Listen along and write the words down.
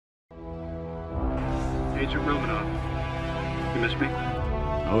Agent Romanoff. You miss me?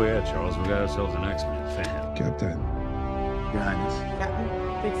 Oh yeah, Charles, we got ourselves an X-Men fan. Captain. Your Highness.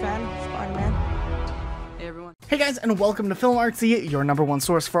 Captain, big fan, Spider-Man. Hey everyone. Hey guys, and welcome to Film Artsy, your #1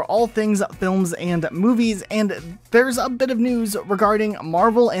 source for all things films and movies, and there's a bit of news regarding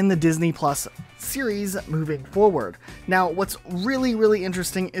Marvel and the Disney Plus series moving forward. Now, what's really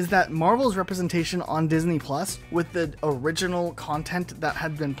interesting is that Marvel's representation on Disney Plus, with the original content that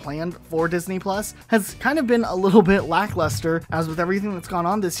had been planned for Disney Plus, has kind of been a little bit lackluster, as with everything that's gone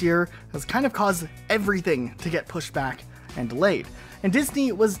on this year, has kind of caused everything to get pushed back and delayed. And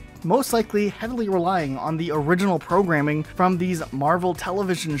Disney was most likely heavily relying on the original programming from these Marvel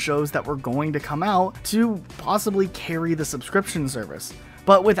television shows that were going to come out to possibly carry the subscription service.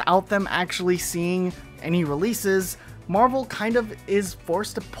 But without them actually seeing any releases, Marvel kind of is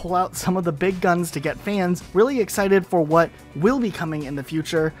forced to pull out some of the big guns to get fans really excited for what will be coming in the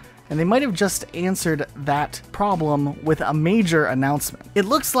future, and they might have just answered that problem with a major announcement. It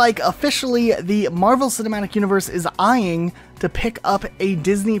looks like officially the Marvel Cinematic Universe is eyeing to pick up a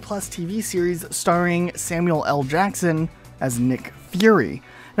Disney Plus TV series starring Samuel L. Jackson as Nick Fury.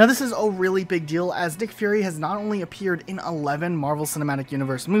 Now, this is a really big deal, as Nick Fury has not only appeared in 11 Marvel Cinematic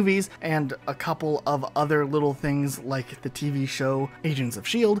Universe movies and a couple of other little things like the TV show Agents of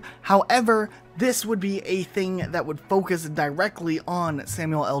S.H.I.E.L.D., however, this would be a thing that would focus directly on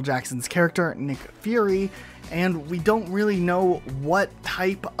Samuel L. Jackson's character, Nick Fury, and we don't really know what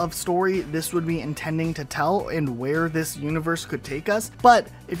type of story this would be intending to tell and where this universe could take us. But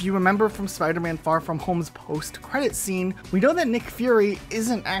if you remember from Spider-Man Far From Home's post-credit scene, we know that Nick Fury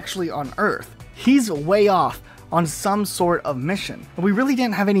isn't actually on Earth. He's way off on some sort of mission. We really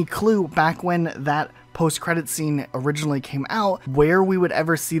didn't have any clue back when that post-credit scene originally came out where we would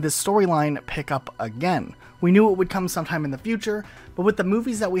ever see this storyline pick up again. We knew it would come sometime in the future, but with the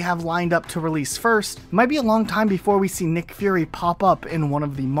movies that we have lined up to release first, it might be a long time before we see Nick Fury pop up in one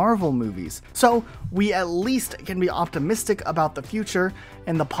of the Marvel movies. So we at least can be optimistic about the future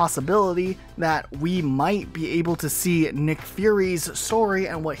and the possibility that we might be able to see Nick Fury's story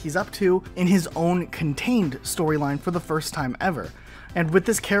and what he's up to in his own contained storyline for the first time ever. And with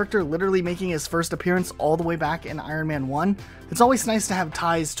this character literally making his first appearance all the way back in Iron Man 1, it's always nice to have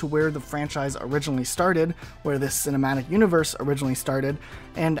ties to where the franchise originally started, where this cinematic universe originally started,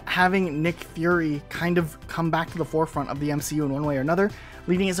 and having Nick Fury kind of come back to the forefront of the MCU in one way or another,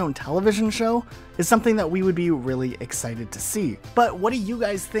 leading his own television show, is something that we would be really excited to see. But what do you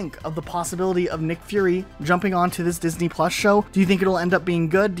guys think of the possibility of Nick Fury jumping onto this Disney Plus show? Do you think it'll end up being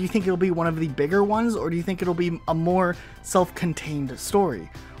good? Do you think it'll be one of the bigger ones, or do you think it'll be a more self-contained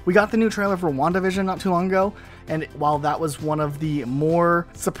story? We got the new trailer for WandaVision not too long ago, and while that was one of the more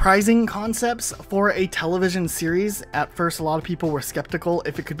surprising concepts for a television series, at first a lot of people were skeptical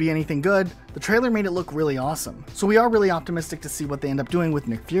if it could be anything good. The trailer made it look really awesome. So we are really optimistic to see what they end up doing with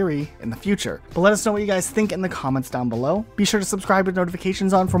Nick Fury in the future. But let us know what you guys think in the comments down below. Be sure to subscribe with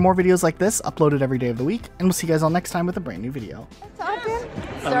notifications on for more videos like this, uploaded every day of the week, and we'll see you guys all next time with a brand new video.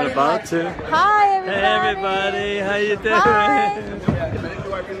 I'm about to. Hi everybody. Hey everybody, how you doing? Hi.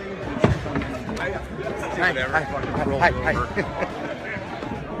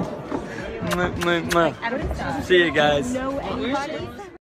 Hi. See you guys.